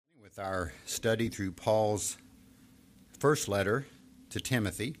With our study through Paul's first letter to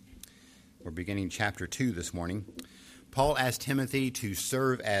Timothy, we're beginning chapter 2 this morning. Paul asked Timothy to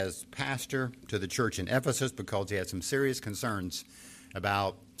serve as pastor to the church in Ephesus because he had some serious concerns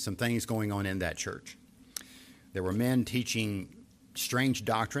about some things going on in that church. There were men teaching strange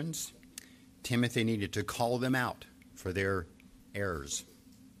doctrines. Timothy needed to call them out for their errors.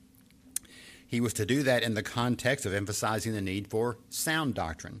 He was to do that in the context of emphasizing the need for sound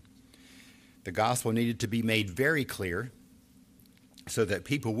doctrine. The gospel needed to be made very clear so that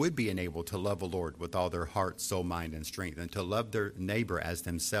people would be enabled to love the Lord with all their heart, soul, mind, and strength, and to love their neighbor as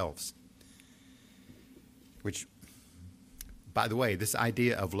themselves. Which, by the way, this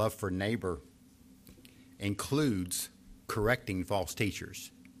idea of love for neighbor includes correcting false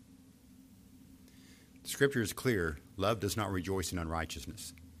teachers. The Scripture is clear. Love does not rejoice in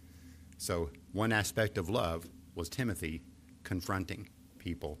unrighteousness. So one aspect of love was Timothy confronting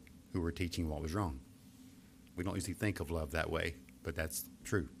people who were teaching what was wrong. We don't usually think of love that way, but that's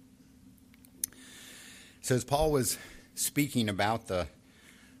true. So as Paul was speaking about the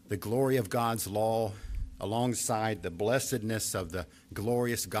glory of God's law alongside the blessedness of the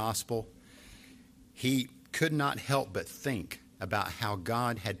glorious gospel, he could not help but think about how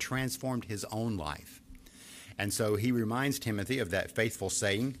God had transformed his own life. And so he reminds Timothy of that faithful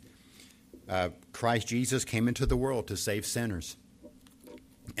saying, Christ Jesus came into the world to save sinners.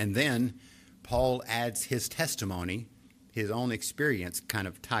 And then Paul adds his testimony, his own experience kind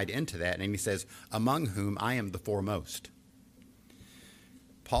of tied into that, and he says, among whom I am the foremost.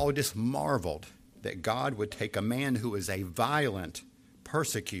 Paul just marveled that God would take a man who was a violent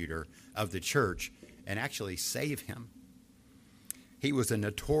persecutor of the church and actually save him. He was a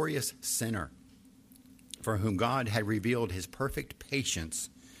notorious sinner for whom God had revealed his perfect patience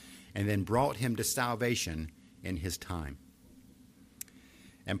and then brought him to salvation in his time.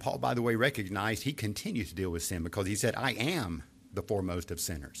 And Paul, by the way, recognized he continued to deal with sin because he said, I am the foremost of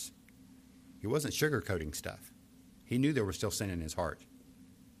sinners. He wasn't sugarcoating stuff. He knew there was still sin in his heart.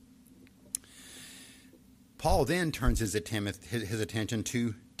 Paul then turns his attention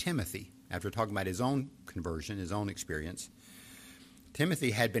to Timothy after talking about his own conversion, his own experience.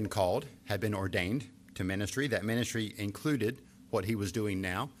 Timothy had been called, had been ordained to ministry. That ministry included what he was doing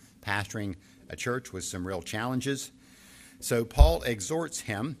now, pastoring a church with some real challenges. So Paul exhorts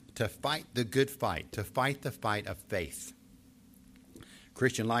him to fight the good fight, to fight the fight of faith.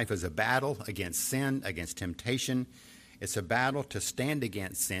 Christian life is a battle against sin, against temptation. It's a battle to stand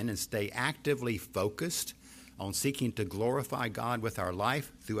against sin and stay actively focused on seeking to glorify God with our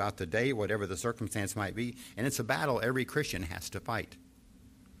life throughout the day, whatever the circumstance might be. And it's a battle every Christian has to fight.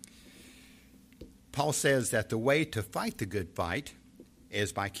 Paul says that the way to fight the good fight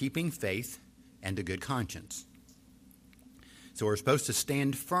is by keeping faith and a good conscience. So we're supposed to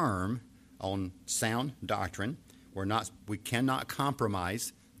stand firm on sound doctrine. We cannot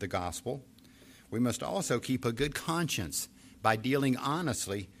compromise the gospel. We must also keep a good conscience by dealing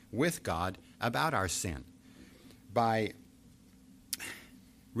honestly with God about our sin, by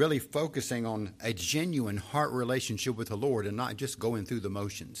really focusing on a genuine heart relationship with the Lord and not just going through the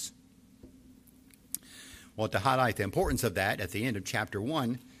motions. Well, to highlight the importance of that, at the end of chapter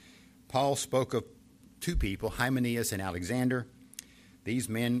 1, Paul spoke of two people, Hymenaeus and Alexander. These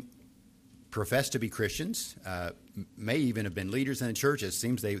men professed to be Christians, may even have been leaders in the church. It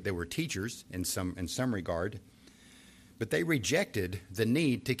seems they were teachers in some regard. But they rejected the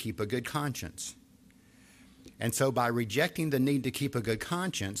need to keep a good conscience. And so by rejecting the need to keep a good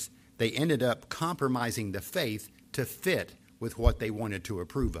conscience, they ended up compromising the faith to fit with what they wanted to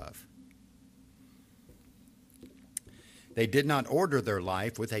approve of. They did not order their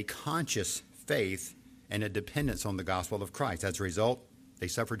life with a conscious faith and a dependence on the gospel of Christ. As a result, they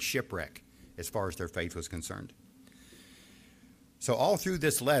suffered shipwreck as far as their faith was concerned. So all through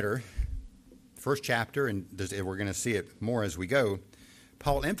this letter, first chapter, and we're going to see it more as we go,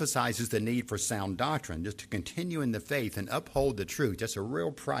 Paul emphasizes the need for sound doctrine, just to continue in the faith and uphold the truth. That's a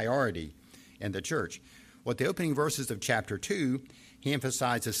real priority in the church. Well, the opening verses of chapter 2, he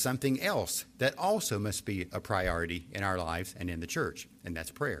emphasizes something else that also must be a priority in our lives and in the church, and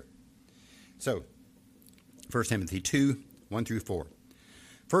that's prayer. So, 1 Timothy 2, 1 through 4.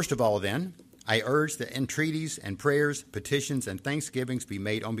 First of all, then, I urge that entreaties and prayers, petitions, and thanksgivings be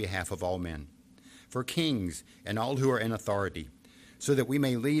made on behalf of all men, for kings and all who are in authority, so that we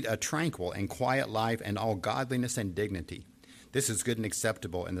may lead a tranquil and quiet life in all godliness and dignity. This is good and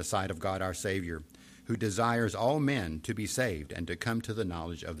acceptable in the sight of God our Savior, who desires all men to be saved and to come to the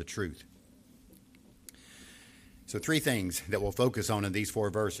knowledge of the truth. So 3 things that we'll focus on in these 4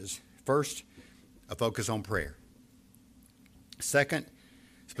 verses. First, a focus on prayer. Second,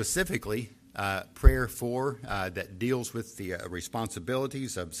 specifically prayer for that deals with the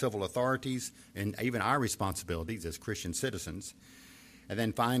responsibilities of civil authorities and even our responsibilities as Christian citizens. And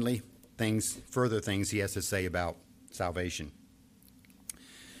then finally, further things he has to say about salvation.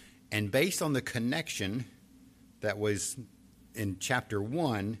 And based on the connection that was in chapter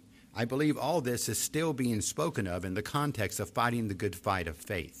 1, I believe all this is still being spoken of in the context of fighting the good fight of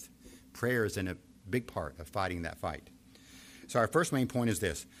faith. Prayer is a big part of fighting that fight. So our first main point is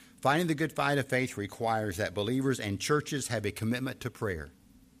this. Fighting the good fight of faith requires that believers and churches have a commitment to prayer.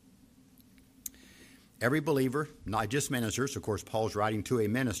 Every believer, not just ministers, of course Paul's writing to a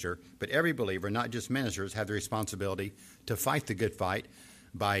minister, but every believer, not just ministers, have the responsibility to fight the good fight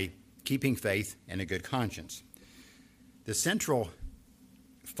by keeping faith and a good conscience. The central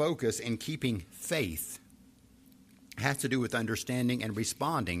focus in keeping faith has to do with understanding and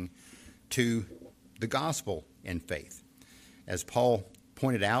responding to the gospel in faith. As Paul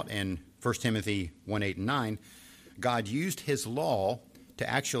pointed out in 1 Timothy 1:8 and 9, God used his law to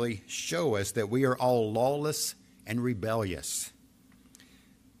actually show us that we are all lawless and rebellious.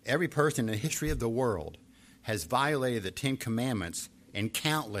 Every person in the history of the world has violated the Ten Commandments in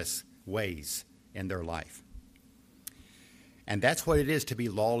countless ways in their life. And that's what it is to be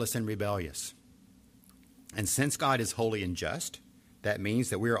lawless and rebellious. And since God is holy and just, that means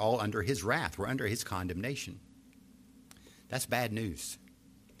that we are all under his wrath. We're under his condemnation. That's bad news.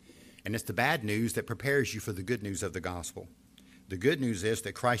 And it's the bad news that prepares you for the good news of the gospel. The good news is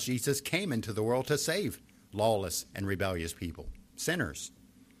that Christ Jesus came into the world to save lawless and rebellious people, sinners.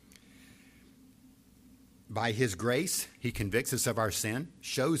 By his grace, he convicts us of our sin,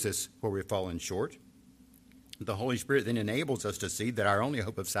 shows us where we've fallen short. The Holy Spirit then enables us to see that our only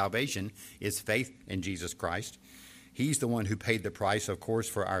hope of salvation is faith in Jesus Christ. He's the one who paid the price, of course,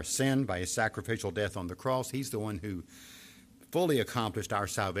 for our sin by his sacrificial death on the cross. He's the one who fully accomplished our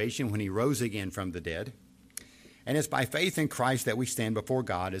salvation when he rose again from the dead. And it's by faith in Christ that we stand before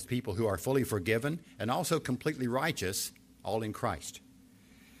God as people who are fully forgiven and also completely righteous, all in Christ.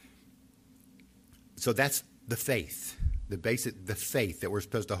 So that's the faith, the faith that we're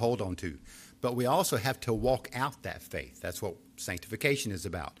supposed to hold on to. But we also have to walk out that faith. That's what sanctification is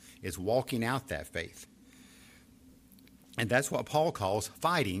about, is walking out that faith. And that's what Paul calls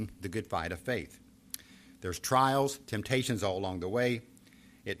fighting the good fight of faith. There's trials, temptations all along the way.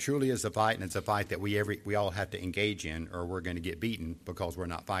 It truly is a fight, and it's a fight that we all have to engage in, or we're going to get beaten because we're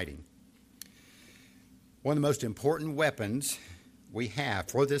not fighting. One of the most important weapons we have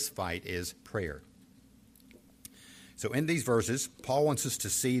for this fight is prayer. So in these verses, Paul wants us to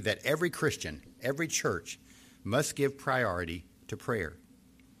see that every Christian, every church, must give priority to prayer.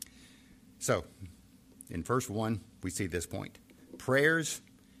 So, in verse 1, we see this point. Prayers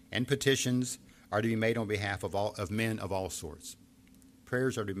and petitions are to be made on behalf of men of all sorts.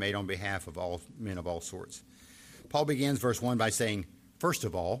 Prayers are to be made on behalf of all men of all sorts. Paul begins verse 1 by saying, first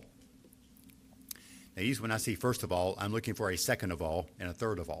of all. Now, usually when I see first of all, I'm looking for a second of all and a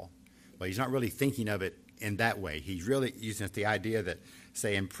third of all. But he's not really thinking of it in that way. He's really using the idea that,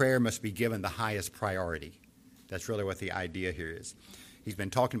 saying prayer must be given the highest priority. That's really what the idea here is. He's been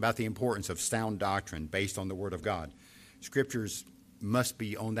talking about the importance of sound doctrine based on the Word of God. Scriptures must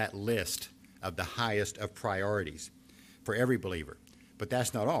be on that list of the highest of priorities for every believer. But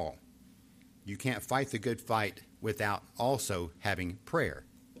that's not all. You can't fight the good fight without also having prayer.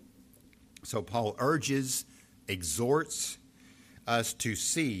 So Paul urges, exhorts us to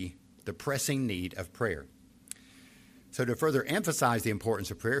see the pressing need of prayer. So to further emphasize the importance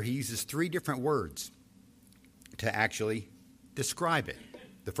of prayer, he uses 3 different words to actually describe it.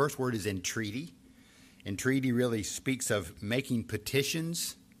 The first word is entreaty. Entreaty really speaks of making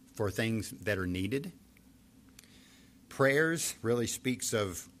petitions for things that are needed. Prayers really speaks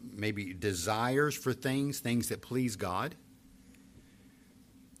of maybe desires for things that please God.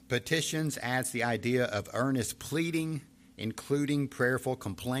 Petitions adds the idea of earnest pleading, including prayerful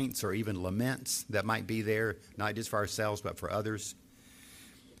complaints or even laments that might be there, not just for ourselves but for others.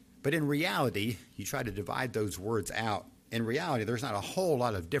 But in reality, you try to divide those words out. In reality, there's not a whole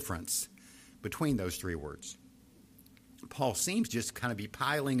lot of difference between those 3 words. Paul seems just kind of be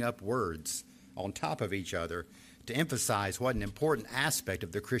piling up words on top of each other to emphasize what an important aspect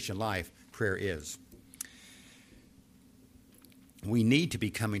of the Christian life prayer is. We need to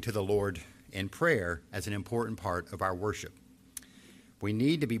be coming to the Lord in prayer as an important part of our worship. We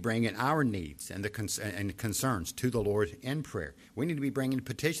need to be bringing our needs and concerns to the Lord in prayer. We need to be bringing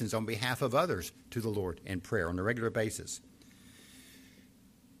petitions on behalf of others to the Lord in prayer on a regular basis.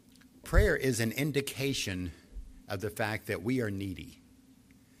 Prayer is an indication of the fact that we are needy.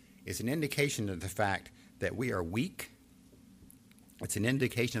 It's an indication of the fact that we are weak It's an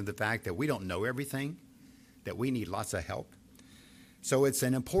indication of the fact that we don't know everything, that we need lots of help. So it's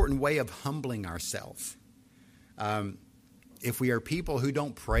an important way of humbling ourselves. If we are people who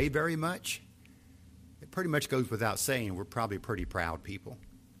don't pray very much, it pretty much goes without saying we're probably pretty proud people.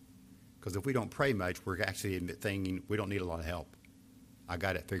 Because if we don't pray much, we're actually thinking we don't need a lot of help. I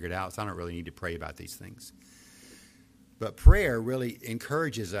got it figured out, so I don't really need to pray about these things. But prayer really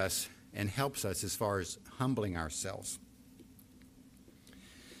encourages us and helps us as far as humbling ourselves.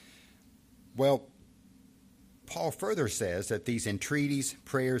 Well, Paul further says that these entreaties,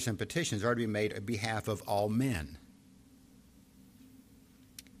 prayers, and petitions are to be made on behalf of all men.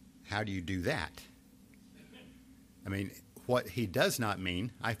 How do you do that? I mean, what he does not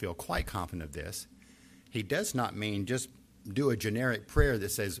mean, I feel quite confident of this, he does not mean just do a generic prayer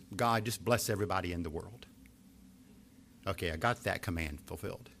that says, God, just bless everybody in the world. Okay, I got that command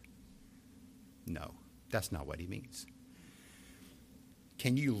fulfilled. No, that's not what he means.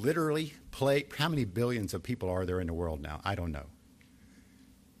 Can you literally play? How many billions of people are there in the world now? I don't know.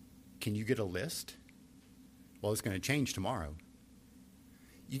 Can you get a list? Well, it's going to change tomorrow.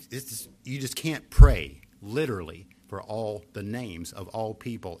 You just can't pray literally for all the names of all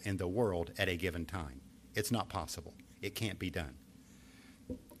people in the world at a given time. It's not possible. It can't be done.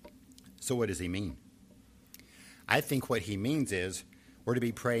 So what does he mean? I think what he means is we're to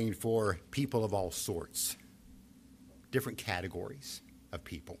be praying for people of all sorts, different categories of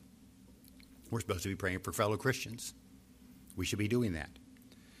people. We're supposed to be praying for fellow Christians. We should be doing that,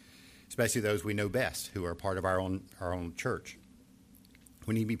 especially those we know best who are part of our own church.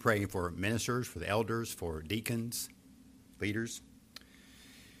 We need to be praying for ministers, for the elders, for deacons, leaders.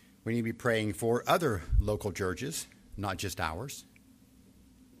 We need to be praying for other local churches, not just ours.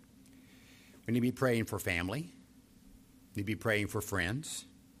 We need to be praying for family. We need to be praying for friends.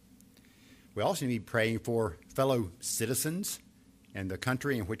 We also need to be praying for fellow citizens in the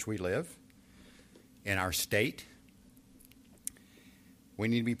country in which we live, in our state. We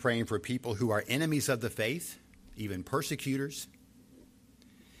need to be praying for people who are enemies of the faith, even persecutors.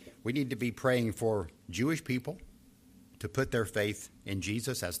 We need to be praying for Jewish people to put their faith in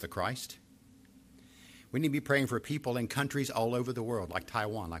Jesus as the Christ. We need to be praying for people in countries all over the world, like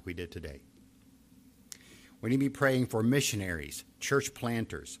Taiwan, like we did today. We need to be praying for missionaries, church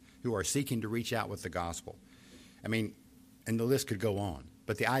planters who are seeking to reach out with the gospel. I mean, and the list could go on.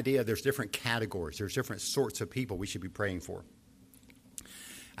 But the idea, there's different categories. There's different sorts of people we should be praying for.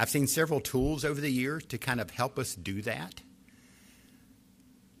 I've seen several tools over the years to kind of help us do that.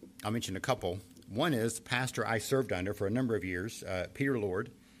 I'll mention a couple. One is the pastor I served under for a number of years, Peter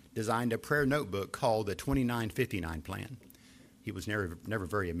Lord, designed a prayer notebook called the 2959 Plan. He was never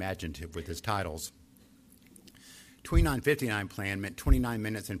very imaginative with his titles. 2959 Plan meant 29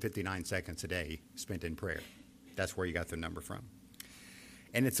 minutes and 59 seconds a day spent in prayer. That's where you got the number from.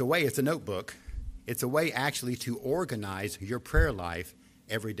 And it's a notebook. It's a way actually to organize your prayer life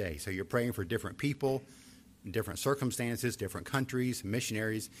every day. So you're praying for different people, different circumstances, different countries,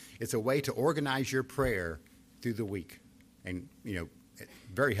 missionaries. It's a way to organize your prayer through the week. And,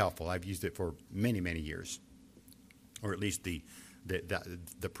 very helpful. I've used it for many, many years, or at least the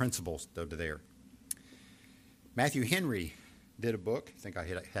principles that are there. Matthew Henry did a book. I think I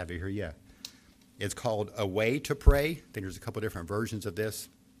have it here, yeah. It's called A Way to Pray. I think there's a couple different versions of this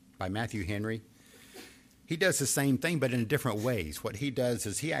by Matthew Henry. He does the same thing, but in different ways. What he does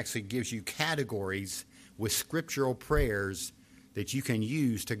is he actually gives you categories with scriptural prayers that you can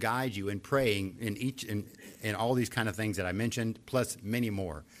use to guide you in praying in all these kind of things that I mentioned, plus many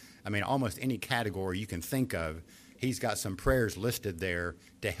more. I mean, almost any category you can think of, he's got some prayers listed there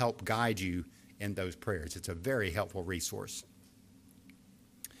to help guide you in those prayers. It's a very helpful resource.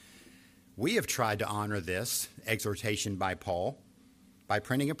 We have tried to honor this exhortation by Paul by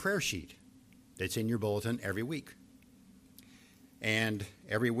printing a prayer sheet that's in your bulletin every week. And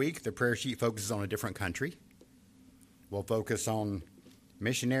every week, the prayer sheet focuses on a different country. We'll focus on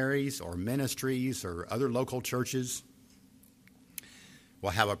missionaries or ministries or other local churches.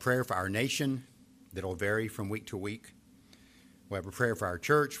 We'll have a prayer for our nation that'll vary from week to week. We'll have a prayer for our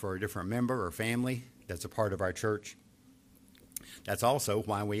church, for a different member or family that's a part of our church. That's also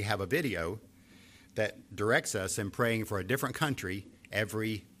why we have a video that directs us in praying for a different country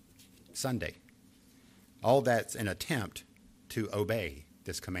every Sunday. All that's an attempt to obey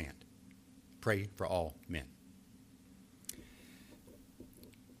this command. Pray for all men.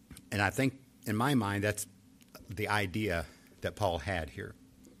 And I think, in my mind, that's the idea that Paul had here.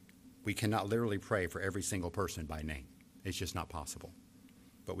 We cannot literally pray for every single person by name. It's just not possible.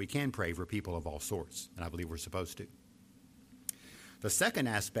 But we can pray for people of all sorts, and I believe we're supposed to. The second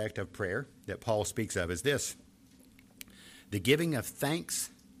aspect of prayer that Paul speaks of is this, The giving of thanks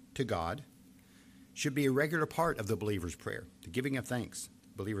to God should be a regular part of the believer's prayer, the giving of thanks,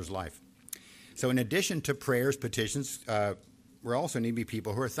 believer's life. So in addition to prayers, petitions, we also need to be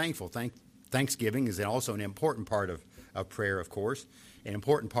people who are thankful. Thanksgiving is also an important part of prayer, of course, an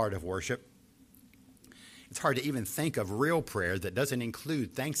important part of worship. It's hard to even think of real prayer that doesn't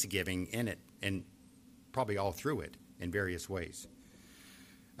include thanksgiving in it, and probably all through it in various ways.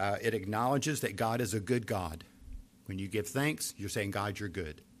 It acknowledges that God is a good God. When you give thanks, you're saying, God, you're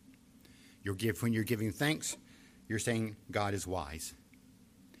good. When you're giving thanks, you're saying God is wise.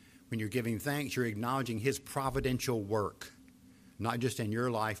 When you're giving thanks, you're acknowledging his providential work, not just in your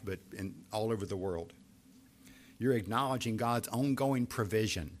life, but all over the world. You're acknowledging God's ongoing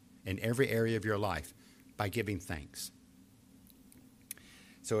provision in every area of your life by giving thanks.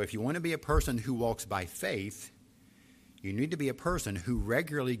 So if you want to be a person who walks by faith, you need to be a person who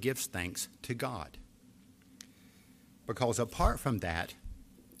regularly gives thanks to God. Because apart from that,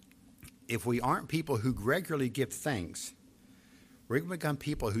 if we aren't people who regularly give thanks, we're going to become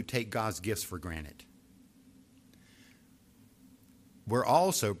people who take God's gifts for granted. We're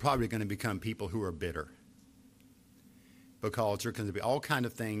also probably going to become people who are bitter, because there are going to be all kinds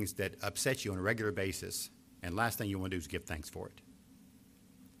of things that upset you on a regular basis, and last thing you want to do is give thanks for it.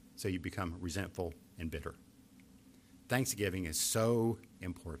 So you become resentful and bitter. Thanksgiving is so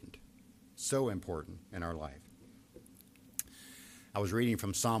important in our life. I was reading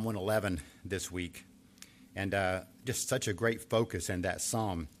from Psalm 111 this week, and just such a great focus in that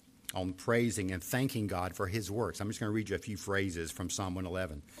psalm on praising and thanking God for his works. I'm just going to read you a few phrases from Psalm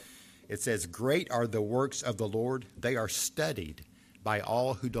 111. It says, "Great are the works of the Lord. They are studied by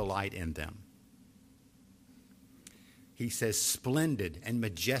all who delight in them." He says, "Splendid and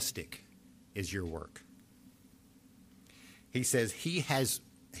majestic is your work." He says, he has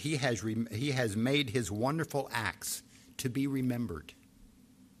made his wonderful acts to be remembered.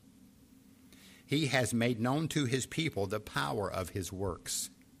 He has made known to his people the power of his works.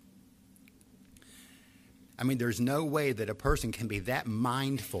 I mean, there's no way that a person can be that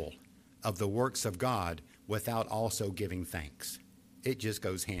mindful of the works of God without also giving thanks. It just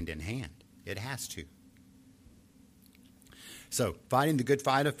goes hand in hand. It has to. So, fighting the good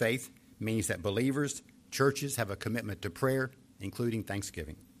fight of faith means that believers, churches have a commitment to prayer, including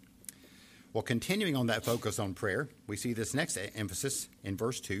thanksgiving. Well, continuing on that focus on prayer, we see this next emphasis in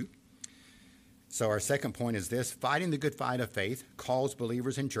verse 2. So our second point is this: fighting the good fight of faith calls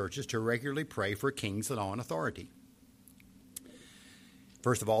believers in churches to regularly pray for kings and all in authority.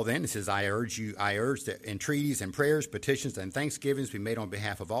 First of all, then, it says, I urge that entreaties and prayers, petitions, and thanksgivings be made on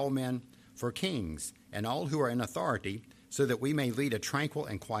behalf of all men, for kings and all who are in authority, so that we may lead a tranquil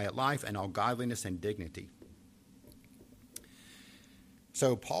and quiet life in all godliness and dignity.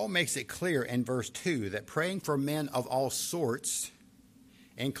 So Paul makes it clear in verse 2 that praying for men of all sorts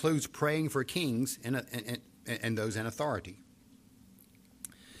includes praying for kings and those in authority.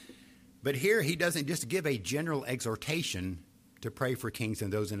 But here he doesn't just give a general exhortation to pray for kings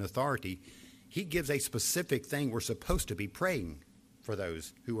and those in authority. He gives a specific thing we're supposed to be praying for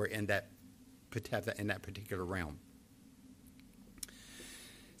those who are in that particular realm.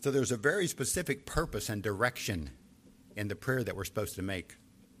 So there's a very specific purpose and direction in the prayer that we're supposed to make.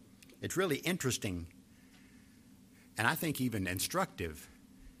 It's really interesting, and I think even instructive,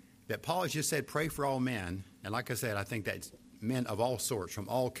 that Paul has just said, pray for all men. And like I said, I think that's men of all sorts, from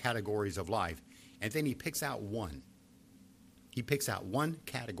all categories of life. And then he picks out one. He picks out one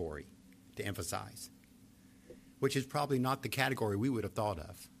category to emphasize, which is probably not the category we would have thought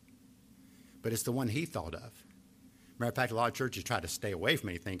of, but it's the one he thought of. Matter of fact, a lot of churches try to stay away from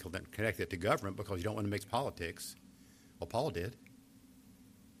anything connected to government because you don't want to mix politics. Well, Paul did.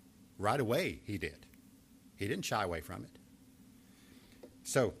 Right away, he did. He didn't shy away from it.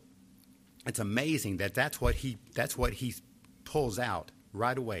 So it's amazing that that's what he pulls out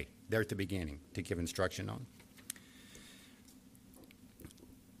right away there at the beginning to give instruction on.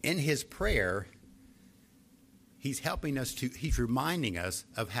 In his prayer, he's reminding us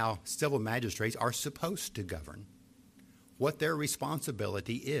of how civil magistrates are supposed to govern, what their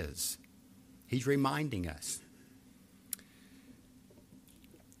responsibility is. He's reminding us.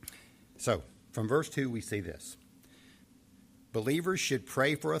 So, from verse 2, we see this. Believers should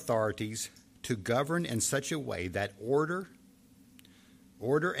pray for authorities to govern in such a way that order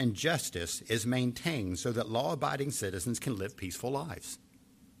and justice is maintained so that law-abiding citizens can live peaceful lives.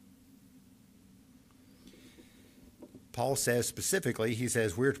 Paul says specifically, he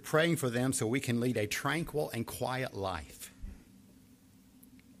says, we're praying for them so we can lead a tranquil and quiet life.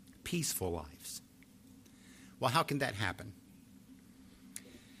 Peaceful lives. Well, how can that happen?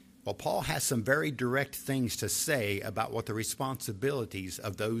 Well, Paul has some very direct things to say about what the responsibilities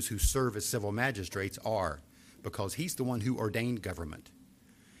of those who serve as civil magistrates are, because he's the one who ordained government.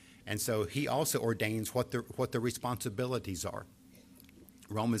 And so he also ordains what the responsibilities are.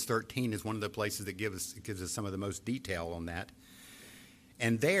 Romans 13 is one of the places that gives us some of the most detail on that.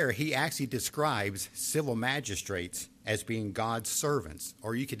 And there he actually describes civil magistrates as being God's servants,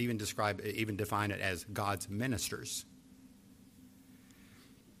 or you could even define it as God's ministers.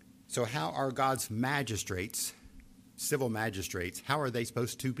 So how are God's magistrates, civil magistrates, how are they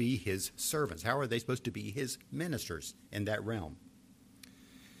supposed to be his servants? How are they supposed to be his ministers in that realm?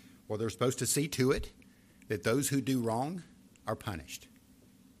 Well, they're supposed to see to it that those who do wrong are punished.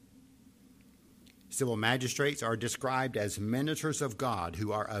 Civil magistrates are described as ministers of God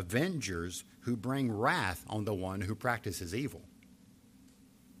who are avengers who bring wrath on the one who practices evil.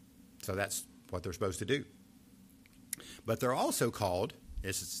 So that's what they're supposed to do. But they're also called,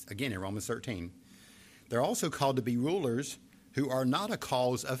 this is again in Romans 13, they're also called to be rulers who are not a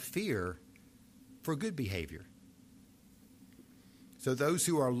cause of fear for good behavior. So those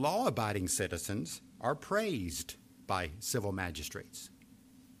who are law-abiding citizens are praised by civil magistrates.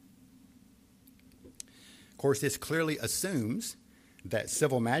 Of course, this clearly assumes that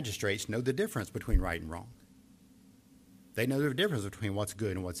civil magistrates know the difference between right and wrong. They know the difference between what's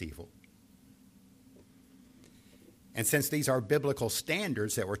good and what's evil. And since these are biblical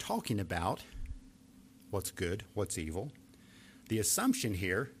standards that we're talking about, what's good, what's evil, the assumption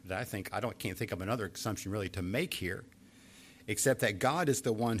here that can't think of another assumption really to make here, except that God is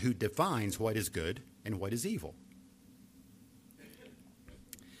the one who defines what is good and what is evil.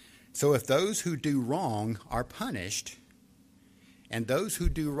 So if those who do wrong are punished and those who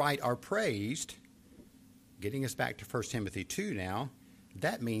do right are praised, getting us back to 1 Timothy 2 now,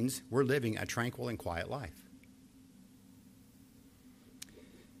 that means we're living a tranquil and quiet life.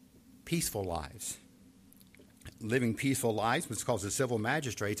 Peaceful lives. Living peaceful lives, because the civil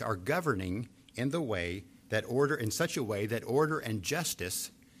magistrates are governing in such a way that order and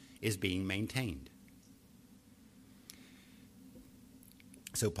justice is being maintained.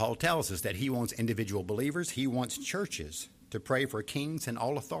 So Paul tells us that he wants individual believers, he wants churches to pray for kings and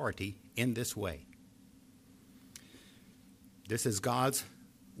all authority in this way. This is God's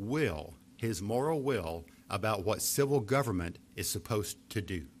will, his moral will about what civil government is supposed to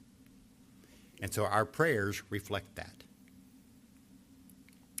do. And so our prayers reflect that.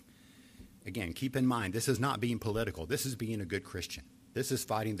 Again, keep in mind, this is not being political. This is being a good Christian. This is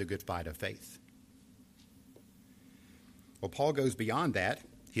fighting the good fight of faith. Well, Paul goes beyond that.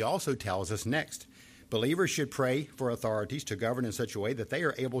 He also tells us next, believers should pray for authorities to govern in such a way that they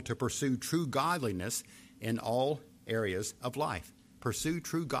are able to pursue true godliness in all areas of life. Pursue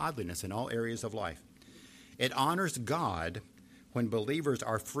true godliness in all areas of life. It honors God when believers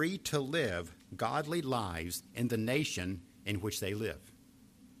are free to live godly lives in the nation in which they live.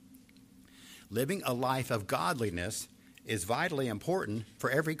 Living a life of godliness is vitally important for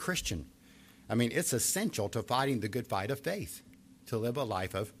every Christian. I mean, it's essential to fighting the good fight of faith, to live a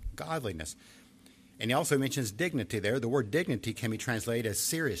life of godliness. And he also mentions dignity there. The word dignity can be translated as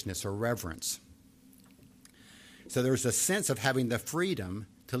seriousness or reverence. So there's a sense of having the freedom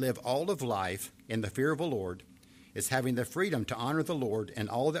to live all of life in the fear of the Lord. It's having the freedom to honor the Lord in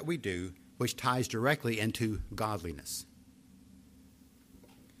all that we do, which ties directly into godliness.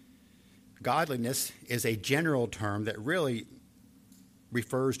 Godliness is a general term that really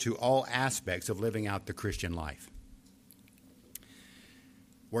refers to all aspects of living out the Christian life.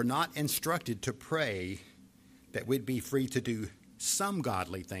 We're not instructed to pray that we'd be free to do some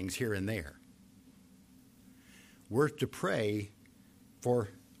godly things here and there. We're to pray for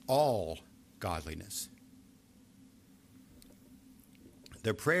all godliness.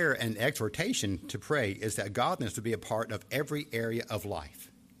 The prayer and exhortation to pray is that godliness would be a part of every area of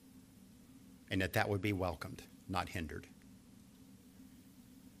life, and that would be welcomed, not hindered.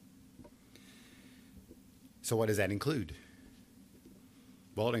 So what does that include?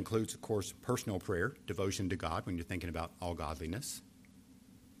 Well, it includes, of course, personal prayer, devotion to God when you're thinking about all godliness.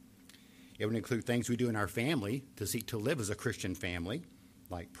 It would include things we do in our family to seek to live as a Christian family,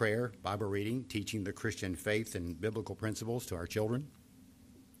 like prayer, Bible reading, teaching the Christian faith and biblical principles to our children.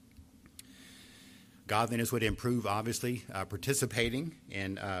 Godliness would improve, obviously, participating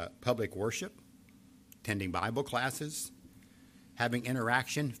in public worship, attending Bible classes, having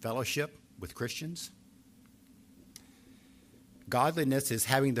interaction, fellowship with Christians. Godliness is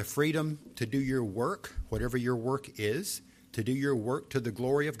having the freedom to do your work, whatever your work is, to do your work to the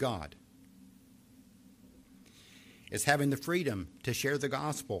glory of God. It's having the freedom to share the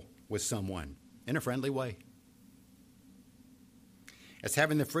gospel with someone in a friendly way. as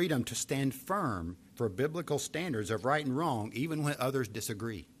having the freedom to stand firm for biblical standards of right and wrong, even when others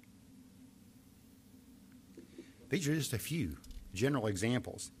disagree. These are just a few general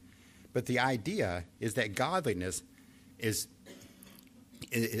examples. But the idea is that godliness is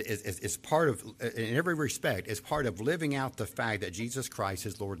part of, in every respect, is part of living out the fact that Jesus Christ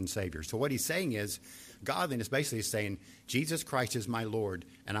is Lord and Savior. So what he's saying is, godliness basically is saying, Jesus Christ is my Lord,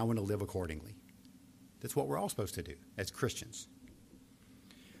 and I want to live accordingly. That's what we're all supposed to do as Christians.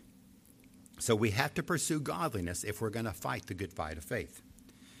 So we have to pursue godliness if we're going to fight the good fight of faith.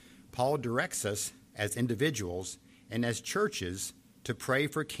 Paul directs us as individuals and as churches to pray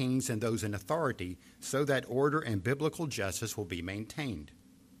for kings and those in authority so that order and biblical justice will be maintained.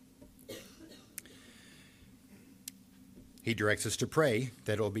 He directs us to pray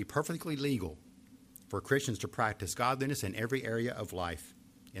that it will be perfectly legal for Christians to practice godliness in every area of life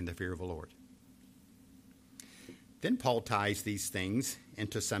in the fear of the Lord. Then Paul ties these things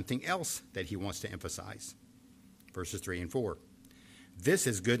into something else that he wants to emphasize. Verses 3 and 4. This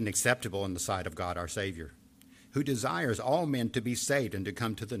is good and acceptable in the sight of God our Savior, who desires all men to be saved and to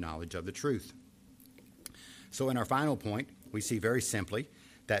come to the knowledge of the truth. So in our final point, we see very simply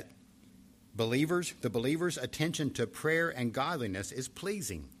that the believer's attention to prayer and godliness is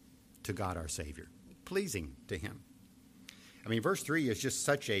pleasing to God our Savior, pleasing to him. I mean, verse 3 is just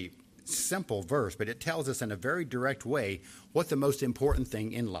such a simple verse, but it tells us in a very direct way what the most important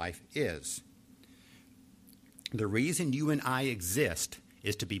thing in life is. The reason you and I exist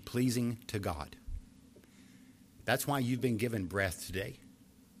is to be pleasing to God. That's why you've been given breath today,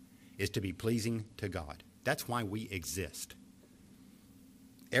 is to be pleasing to God. That's why we exist.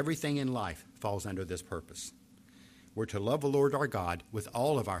 Everything in life falls under this purpose. We're to love the Lord our God with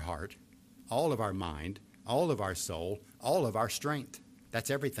all of our heart, all of our mind, all of our soul, all of our strength. That's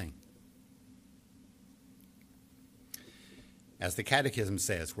everything. As the Catechism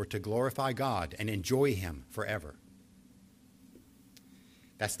says, we're to glorify God and enjoy Him forever.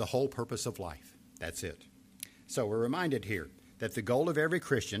 That's the whole purpose of life. That's it. So we're reminded here that the goal of every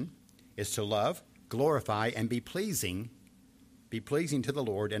Christian is to love, glorify, and be pleasing to the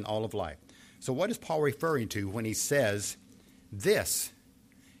Lord in all of life. So what is Paul referring to when he says, this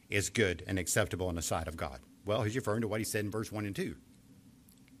is good and acceptable in the sight of God? Well, he's referring to what he said in verse 1 and 2.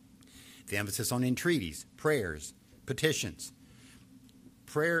 The emphasis on entreaties, prayers, petitions.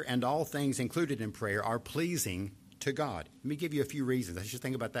 Prayer and all things included in prayer are pleasing to God. Let me give you a few reasons. Let's just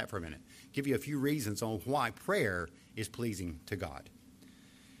think about that for a minute. Give you a few reasons on why prayer is pleasing to God.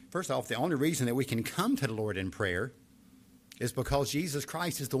 First off, the only reason that we can come to the Lord in prayer is because Jesus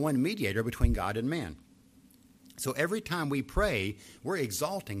Christ is the one mediator between God and man. So every time we pray, we're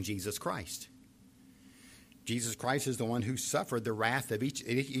exalting Jesus Christ. Jesus Christ is the one who suffered the wrath that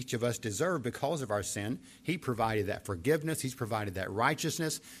each of us deserve because of our sin. He provided that forgiveness. He's provided that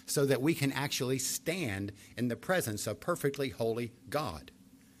righteousness so that we can actually stand in the presence of perfectly holy God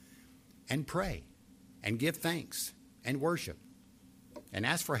and pray and give thanks and worship and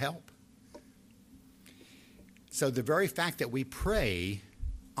ask for help. So the very fact that we pray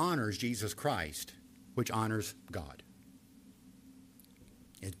honors Jesus Christ, which honors God.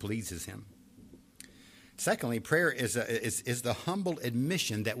 It pleases Him. Secondly, prayer is the humble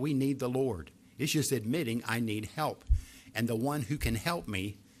admission that we need the Lord. It's just admitting I need help. And the one who can help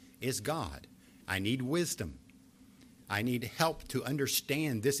me is God. I need wisdom. I need help to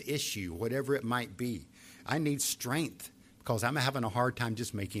understand this issue, whatever it might be. I need strength because I'm having a hard time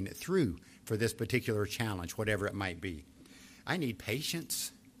just making it through for this particular challenge, whatever it might be. I need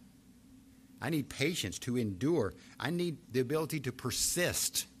patience. I need patience to endure. I need the ability to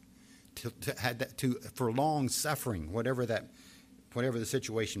persist. For long suffering, whatever the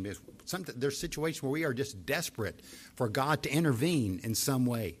situation is. There's situations where we are just desperate for God to intervene in some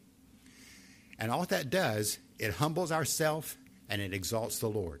way. And all that does, it humbles ourselves and it exalts the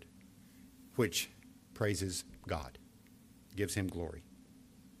Lord, which praises God, gives Him glory.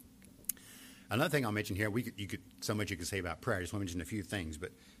 Another thing I'll mention here, so much you could say about prayer. I just want to mention a few things,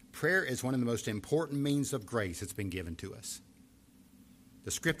 but prayer is one of the most important means of grace that's been given to us. The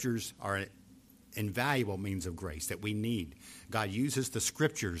Scriptures are an invaluable means of grace that we need. God uses the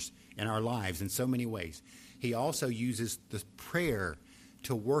Scriptures in our lives in so many ways. He also uses the prayer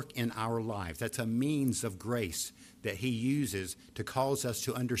to work in our lives. That's a means of grace that He uses to cause us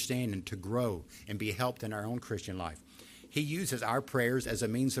to understand and to grow and be helped in our own Christian life. He uses our prayers as a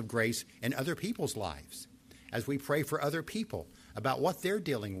means of grace in other people's lives as we pray for other people about what they're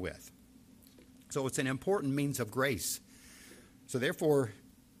dealing with. So it's an important means of grace. So therefore,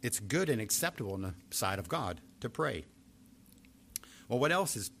 it's good and acceptable in the sight of God to pray. Well, what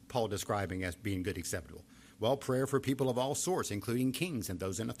else is Paul describing as being good and acceptable? Well, prayer for people of all sorts, including kings and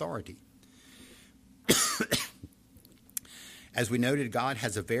those in authority. As we noted, God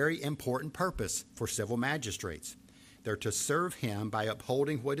has a very important purpose for civil magistrates. They're to serve him by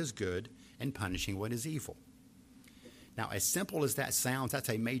upholding what is good and punishing what is evil. Now, as simple as that sounds, that's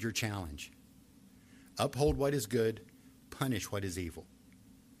a major challenge. Uphold what is good, punish what is evil.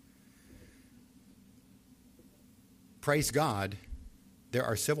 Praise God, there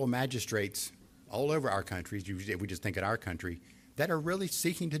are civil magistrates all over our country, we just think of our country, that are really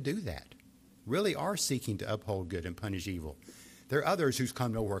seeking to do that, really are seeking to uphold good and punish evil. There are others who's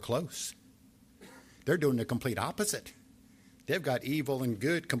come nowhere close. They're doing the complete opposite. They've got evil and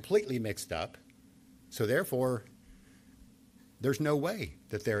good completely mixed up, so therefore, there's no way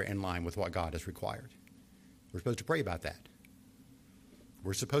that they're in line with what God has required. We're supposed to pray about that.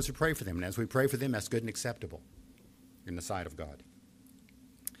 We're supposed to pray for them, and as we pray for them, that's good and acceptable in the sight of God.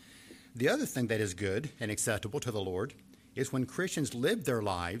 The other thing that is good and acceptable to the Lord is when Christians live their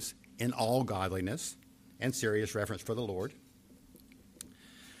lives in all godliness and serious reverence for the Lord.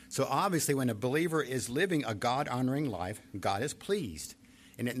 So obviously, when a believer is living a God-honoring life, God is pleased.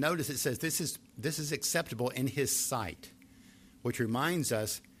 And notice it says this is acceptable in his sight, which reminds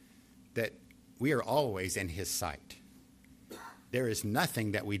us that we are always in his sight. There is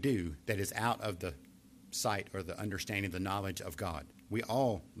nothing that we do that is out of the sight or the understanding, the knowledge of God. We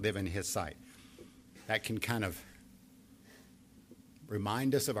all live in his sight. That can kind of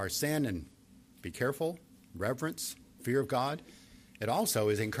remind us of our sin and be careful, reverence, fear of God. It also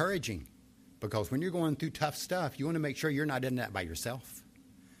is encouraging because when you're going through tough stuff, you want to make sure you're not in that by yourself.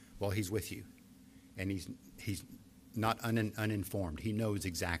 Well, he's with you, and he's not uninformed. He knows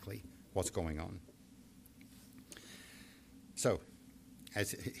exactly what's going on. So,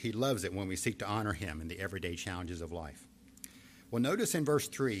 as he loves it when we seek to honor him in the everyday challenges of life. Well, notice in verse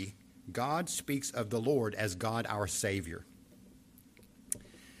 3, God speaks of the Lord as God our Savior.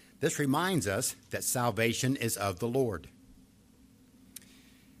 This reminds us that salvation is of the Lord.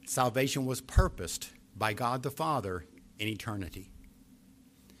 Salvation was purposed by God the Father in eternity.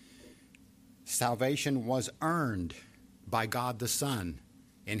 Salvation was earned by God the Son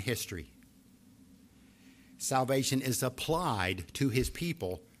in history. Salvation is applied to his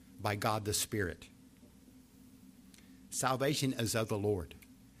people by God the Spirit. Salvation is of the Lord.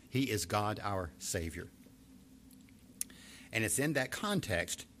 He is God our Savior. And it's in that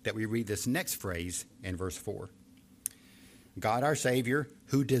context that we read this next phrase in verse 4. God our Savior,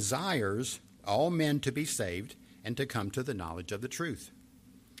 who desires all men to be saved and to come to the knowledge of the truth.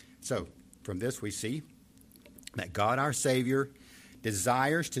 So, from this we see that God our Savior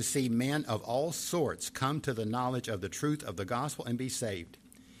desires to see men of all sorts come to the knowledge of the truth of the gospel and be saved.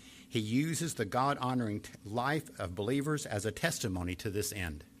 He uses the God-honoring life of believers as a testimony to this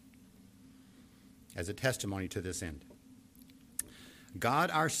end. As a testimony to this end.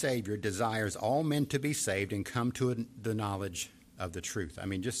 God our Savior desires all men to be saved and come to the knowledge of the truth. I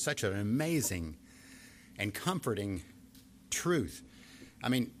mean, just such an amazing and comforting truth. I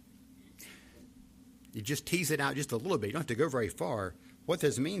mean, you just tease it out just a little bit. You don't have to go very far. What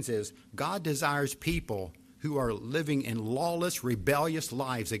this means is God desires people who are living in lawless, rebellious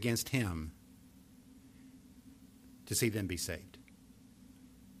lives against him to see them be saved.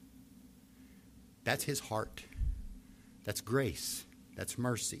 That's his heart. That's grace. That's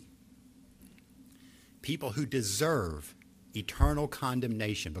mercy. People who deserve eternal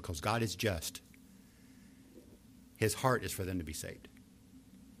condemnation because God is just. His heart is for them to be saved.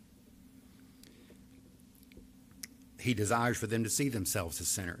 He desires for them to see themselves as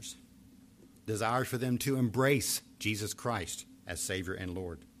sinners. Desires for them to embrace Jesus Christ as Savior and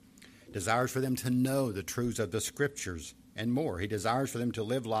Lord. Desires for them to know the truths of the Scriptures and more. He desires for them to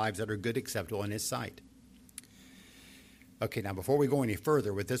live lives that are good, acceptable in his sight. Okay, now before we go any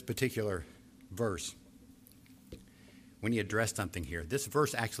further with this particular verse, we need to address something here. This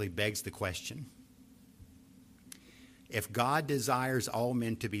verse actually begs the question. If God desires all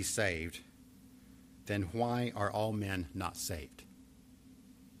men to be saved, then why are all men not saved?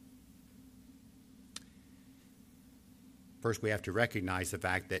 First, we have to recognize the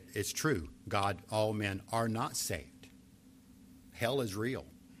fact that it's true. All men are not saved. Hell is real.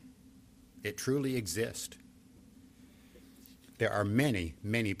 It truly exists. There are many,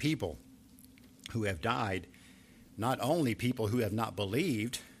 many people who have died, not only people who have not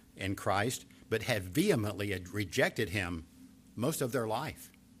believed in Christ, but have vehemently rejected him most of their life.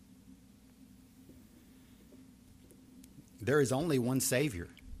 There is only one Savior,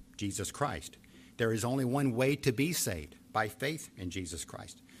 Jesus Christ. There is only one way to be saved, by faith in Jesus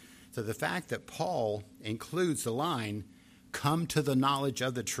Christ. So the fact that Paul includes the line, come to the knowledge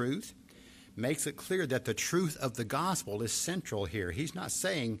of the truth, makes it clear that the truth of the gospel is central here. He's not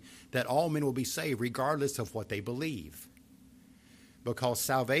saying that all men will be saved regardless of what they believe, because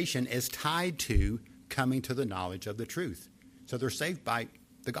salvation is tied to coming to the knowledge of the truth. So they're saved by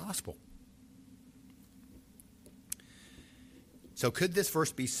the gospel. So could this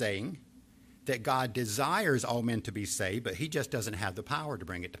verse be saying that God desires all men to be saved, but he just doesn't have the power to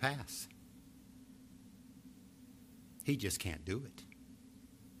bring it to pass? He just can't do it.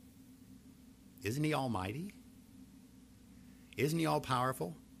 Isn't he almighty? Isn't he all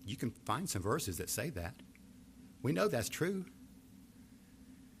powerful? You can find some verses that say that. We know that's true.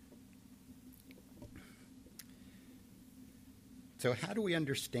 So how do we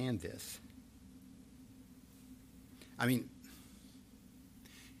understand this? I mean,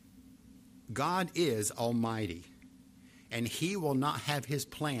 God is almighty, and he will not have his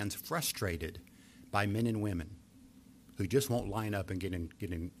plans frustrated by men and women who just won't line up and get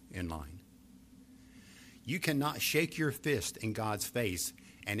in line. You cannot shake your fist in God's face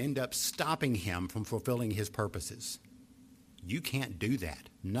and end up stopping him from fulfilling his purposes. You can't do that.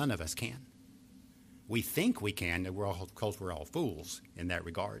 None of us can. We think we can, because we're all fools in that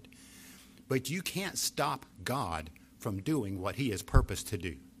regard. But you can't stop God from doing what he has purposed to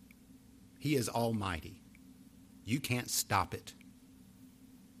do. He is almighty. You can't stop it.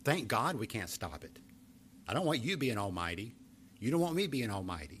 Thank God we can't stop it. I don't want you being almighty. You don't want me being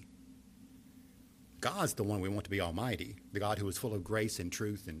almighty. God's the one we want to be almighty, the God who is full of grace and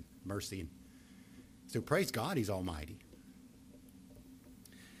truth and mercy. So praise God, he's almighty.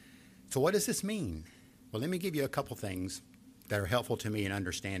 So what does this mean? Well, let me give you a couple things that are helpful to me in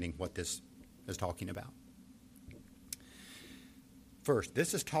understanding what this is talking about. First,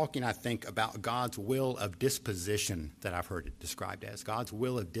 this is talking, I think, about God's will of disposition that I've heard it described as. God's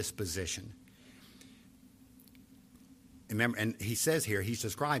will of disposition. Remember, and he says here, he's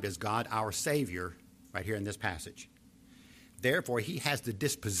described as God our Savior, right here in this passage. Therefore, he has the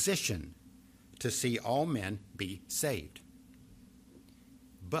disposition to see all men be saved.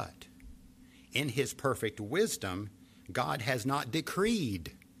 But in his perfect wisdom, God has not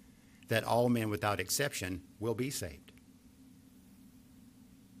decreed that all men without exception will be saved.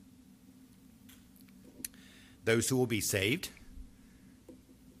 Those who will be saved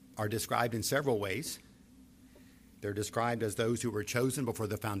are described in several ways. They're described as those who were chosen before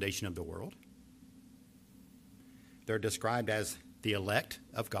the foundation of the world. They're described as the elect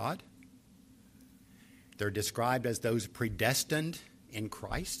of God. They're described as those predestined in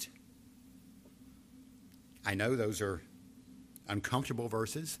Christ. I know those are uncomfortable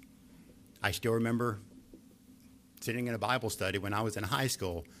verses. I still remember sitting in a Bible study when I was in high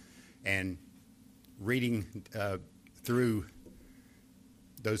school and reading through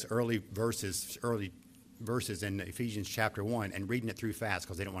those early verses in Ephesians chapter 1 and reading it through fast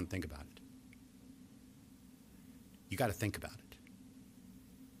because they don't want to think about it. You got to think about it.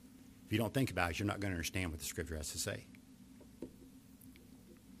 If you don't think about it, you're not going to understand what the Scripture has to say.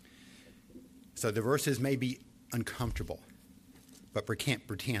 So the verses may be uncomfortable, but we can't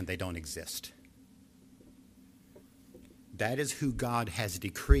pretend they don't exist. That is who God has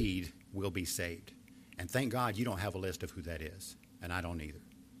decreed will be saved. And thank God you don't have a list of who that is, and I don't either.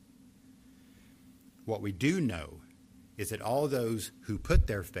 What we do know is that all those who put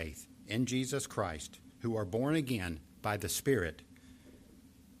their faith in Jesus Christ, who are born again by the Spirit,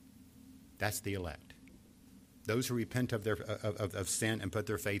 that's the elect. Those who repent of their of sin and put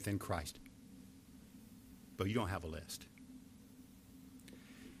their faith in Christ. But you don't have a list.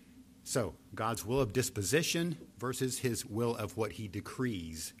 So, God's will of disposition versus his will of what he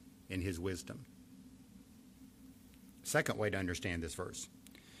decrees in his wisdom. Second way to understand this verse.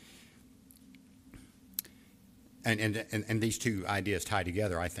 And these two ideas tie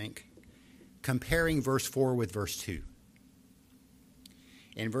together, I think. Comparing verse 4 with verse 2.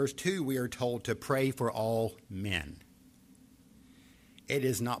 In verse 2, we are told to pray for all men. It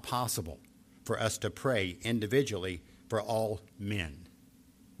is not possible for us to pray individually for all men.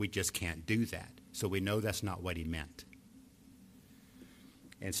 We just can't do that. So we know that's not what he meant.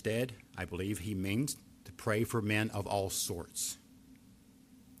 Instead, I believe he means to pray for men of all sorts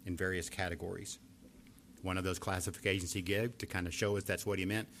in various categories. One of those classifications he gave to kind of show us that's what he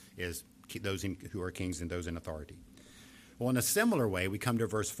meant is those who are kings and those in authority. Well, in a similar way, we come to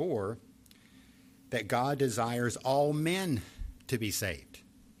verse 4, that God desires all men to be saved.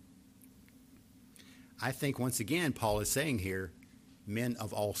 I think, once again, Paul is saying here, men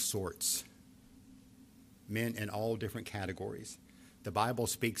of all sorts. Men in all different categories. The Bible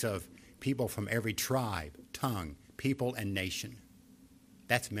speaks of people from every tribe, tongue, people, and nation.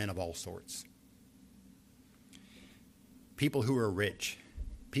 That's men of all sorts. People who are rich,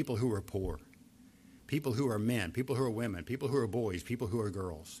 people who are poor, people who are men, people who are women, people who are boys, people who are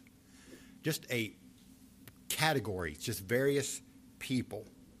girls. Just a category, just various people,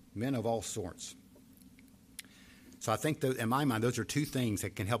 men of all sorts. So I think that in my mind, those are two things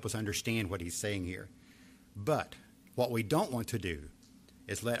that can help us understand what he's saying here. But what we don't want to do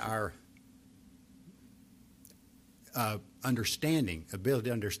is let our ability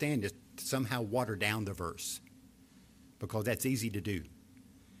to understand it, somehow water down the verse, because that's easy to do.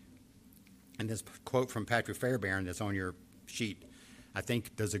 And this quote from Patrick Fairbairn that's on your sheet, I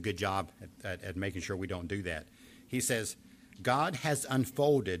think does a good job at making sure we don't do that. He says, God has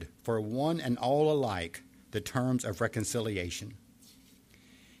unfolded for one and all alike the terms of reconciliation.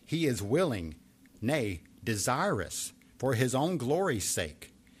 He is willing, nay, desirous, for his own glory's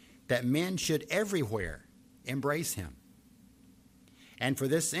sake, that men should everywhere embrace him. And for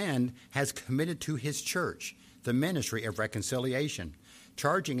this end has committed to his church the ministry of reconciliation,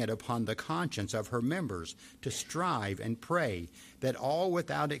 charging it upon the conscience of her members to strive and pray that all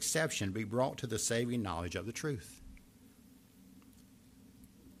without exception be brought to the saving knowledge of the truth.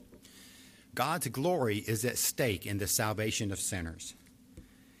 God's glory is at stake in the salvation of sinners,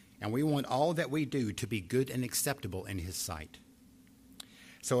 and we want all that we do to be good and acceptable in his sight.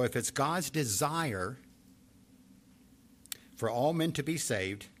 So if it's God's desire for all men to be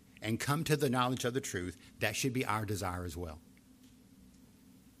saved and come to the knowledge of the truth, that should be our desire as well.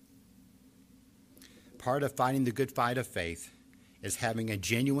 Part of fighting the good fight of faith is having a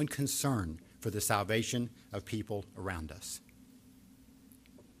genuine concern for the salvation of people around us.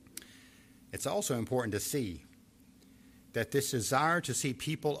 It's also important to see that this desire to see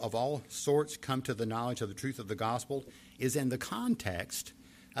people of all sorts come to the knowledge of the truth of the gospel is in the context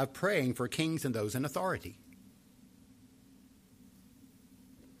of praying for kings and those in authority.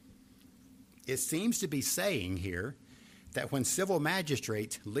 It seems to be saying here that when civil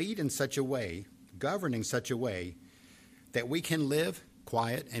magistrates lead in such a way, govern in such a way, that we can live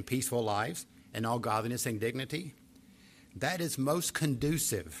quiet and peaceful lives in all godliness and dignity, that is most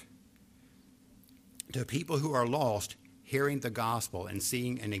conducive to people who are lost hearing the gospel and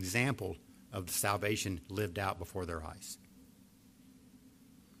seeing an example of salvation lived out before their eyes.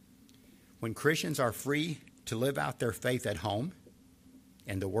 When Christians are free to live out their faith at home,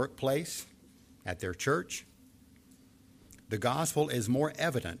 in the workplace, at their church, the gospel is more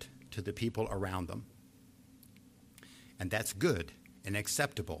evident to the people around them. And that's good and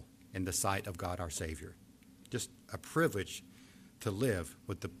acceptable in the sight of God our Savior. Just a privilege to live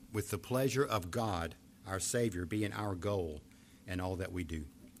with the pleasure of God our Savior being our goal in all that we do.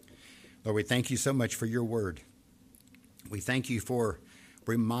 Lord, we thank you so much for your word. We thank you for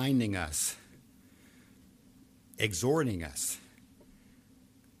reminding us, exhorting us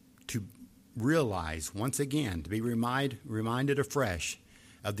to realize once again, to be reminded afresh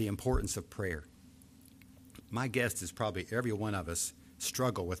of the importance of prayer. My guess is probably every one of us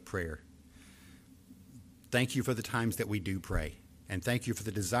struggle with prayer. Thank you for the times that we do pray, and thank you for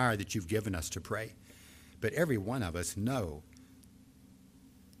the desire that you've given us to pray. But every one of us know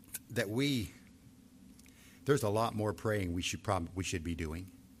that there's a lot more praying we should be doing.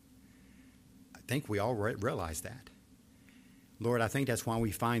 I think we all realize that. Lord, I think that's why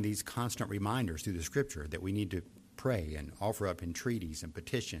we find these constant reminders through the Scripture that we need to pray and offer up entreaties and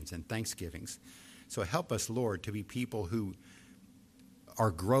petitions and thanksgivings. So help us, Lord, to be people who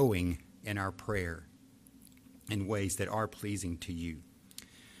are growing in our prayer in ways that are pleasing to you.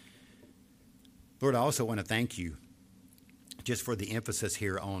 Lord, I also want to thank you just for the emphasis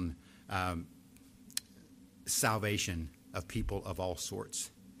here on salvation of people of all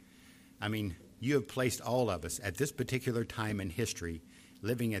sorts. I mean, you have placed all of us at this particular time in history,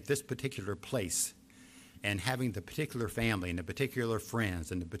 living at this particular place, and having the particular family and the particular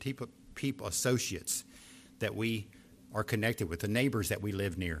friends and the particular people, associates that we are connected with, the neighbors that we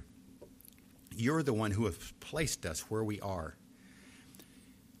live near. You're the one who has placed us where we are.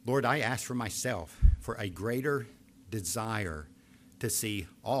 Lord, I ask for myself for a greater desire to see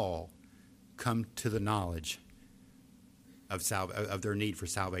all come to the knowledge of their need for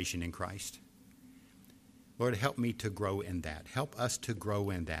salvation in Christ. Lord, help me to grow in that. Help us to grow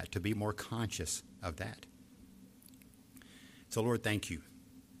in that, to be more conscious of that. So, Lord, thank you.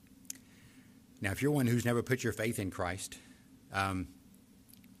 Now, if you're one who's never put your faith in Christ,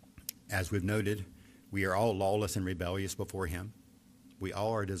 as we've noted, we are all lawless and rebellious before him. We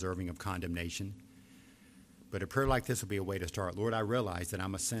all are deserving of condemnation. But a prayer like this will be a way to start. Lord, I realize that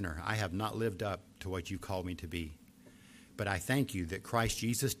I'm a sinner. I have not lived up to what you called me to be. But I thank you that Christ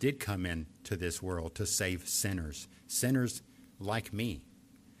Jesus did come into this world to save sinners, sinners like me.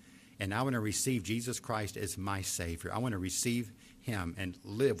 and I want to receive Jesus Christ as my Savior. I want to receive him and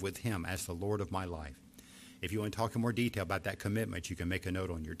live with him as the Lord of my life. If you want to talk in more detail about that commitment, you can make a note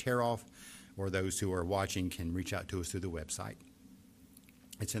on your tear-off, or those who are watching can reach out to us through the website.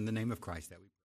 It's in the name of Christ that we